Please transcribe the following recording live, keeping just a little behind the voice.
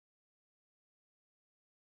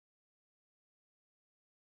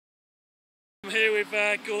here with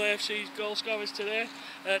Goole AFC's goal scorers today,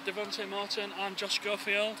 Newman-Morton and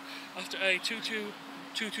Schofield, after a 2-2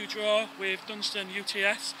 draw with Dunston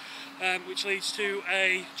UTS, which leads to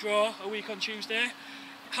a draw a week on Tuesday.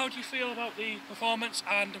 How do you feel about the performance,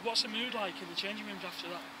 and what's the mood like in the changing rooms after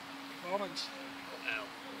that performance?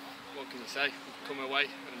 What can you say? We've come away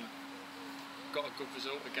and got a good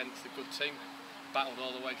result against a good team, battled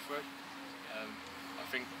all the way through. I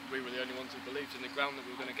think we were the only ones who believed in the ground that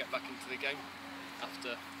we were going to get back into the game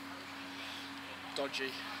after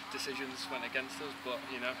dodgy decisions went against us, but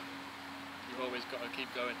you know, you've always got to keep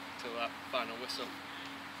going till that final whistle.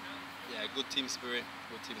 Yeah, good team spirit,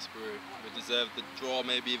 We deserved the draw,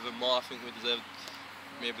 maybe even more. I think we deserved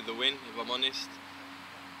maybe the win, if I'm honest.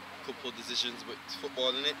 A couple of decisions, but it's football,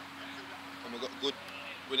 isn't it? And we've got good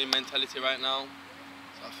winning mentality right now.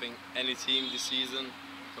 So I think any team this season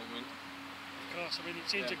can win. Of course, I mean, it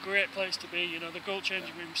seems a great place to be. You know, the goal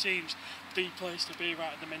changing room seems the place to be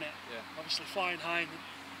right at the minute. Yeah. Obviously, flying high in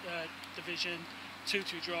the division,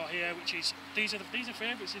 2-2 draw here, which is these are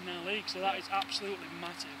favourites in their league, so that is absolutely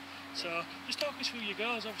massive. So, just talk us through your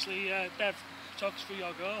goals. Obviously, Dev, talk us through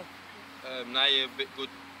your goal. Naya, a bit good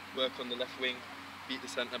work on the left wing, beat the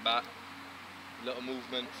centre back, little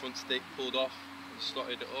movement, front stick pulled off, and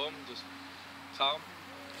slotted it home, just calm.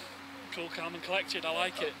 Cool, calm and collected. I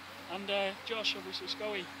like it. And Josh, obviously,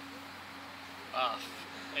 Scoey.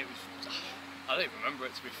 It was. I don't even remember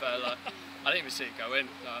it, to be fair. Like, I didn't even see it go in.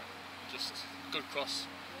 Just good cross,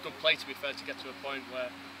 good play, to be fair, to get to a point where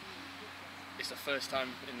it's the first time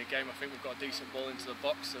in the game I think we've got a decent ball into the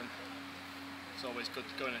box, and it's always good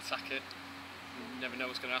to go and attack it. You never know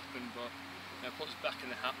what's going to happen, but you know, puts us back in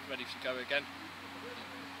the hat, ready to go again.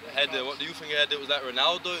 The header, what do you think of header? Was that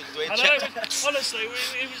Ronaldo? I know, honestly,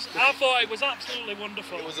 I thought it was absolutely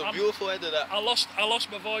wonderful. It was a beautiful header, that. I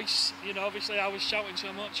lost my voice, you know, obviously I was shouting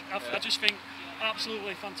so much. I just think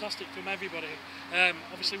absolutely fantastic from everybody.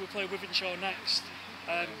 Obviously we play Withenshaw next.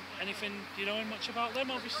 Anything, do you know much about them,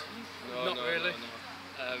 obviously? Not really.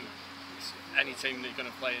 It's any team that you're going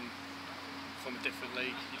to play in from a different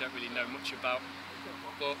league, you don't really know much about.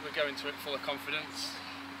 But we're going to it full of confidence.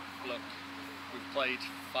 Look, we've played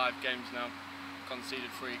 5 games now,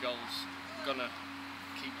 conceded 3 goals. We're going to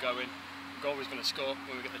keep going. We're always going to score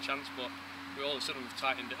when we get the chance, but all of a sudden we've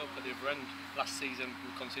tightened it up at the other end. Last season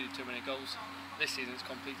we conceded too many goals. This season it's a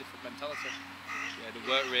completely different mentality. Yeah, the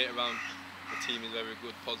work rate around the team is very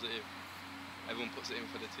good, positive. Everyone puts it in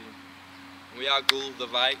for the team. And we are Goole, the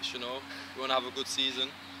Vikes, you know. We want to have a good season.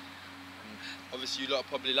 And obviously you lot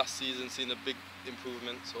probably last season seen a big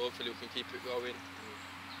improvement, so hopefully we can keep it going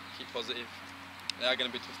and keep positive. They are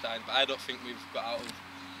going to be tough times, but I don't think we've got out of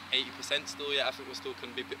 80% still yet. I think we still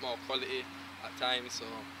can be a bit more quality at times, so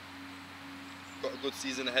got a good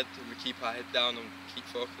season ahead and we keep our head down and keep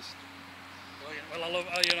focused. Well,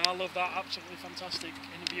 I love that absolutely fantastic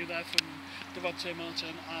interview there from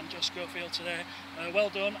Newman-Morton and Schofield today. Well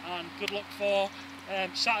done, and good luck for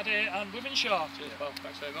Saturday and Withenshaw. Cheers, pal.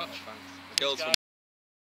 Thanks very much. Thanks.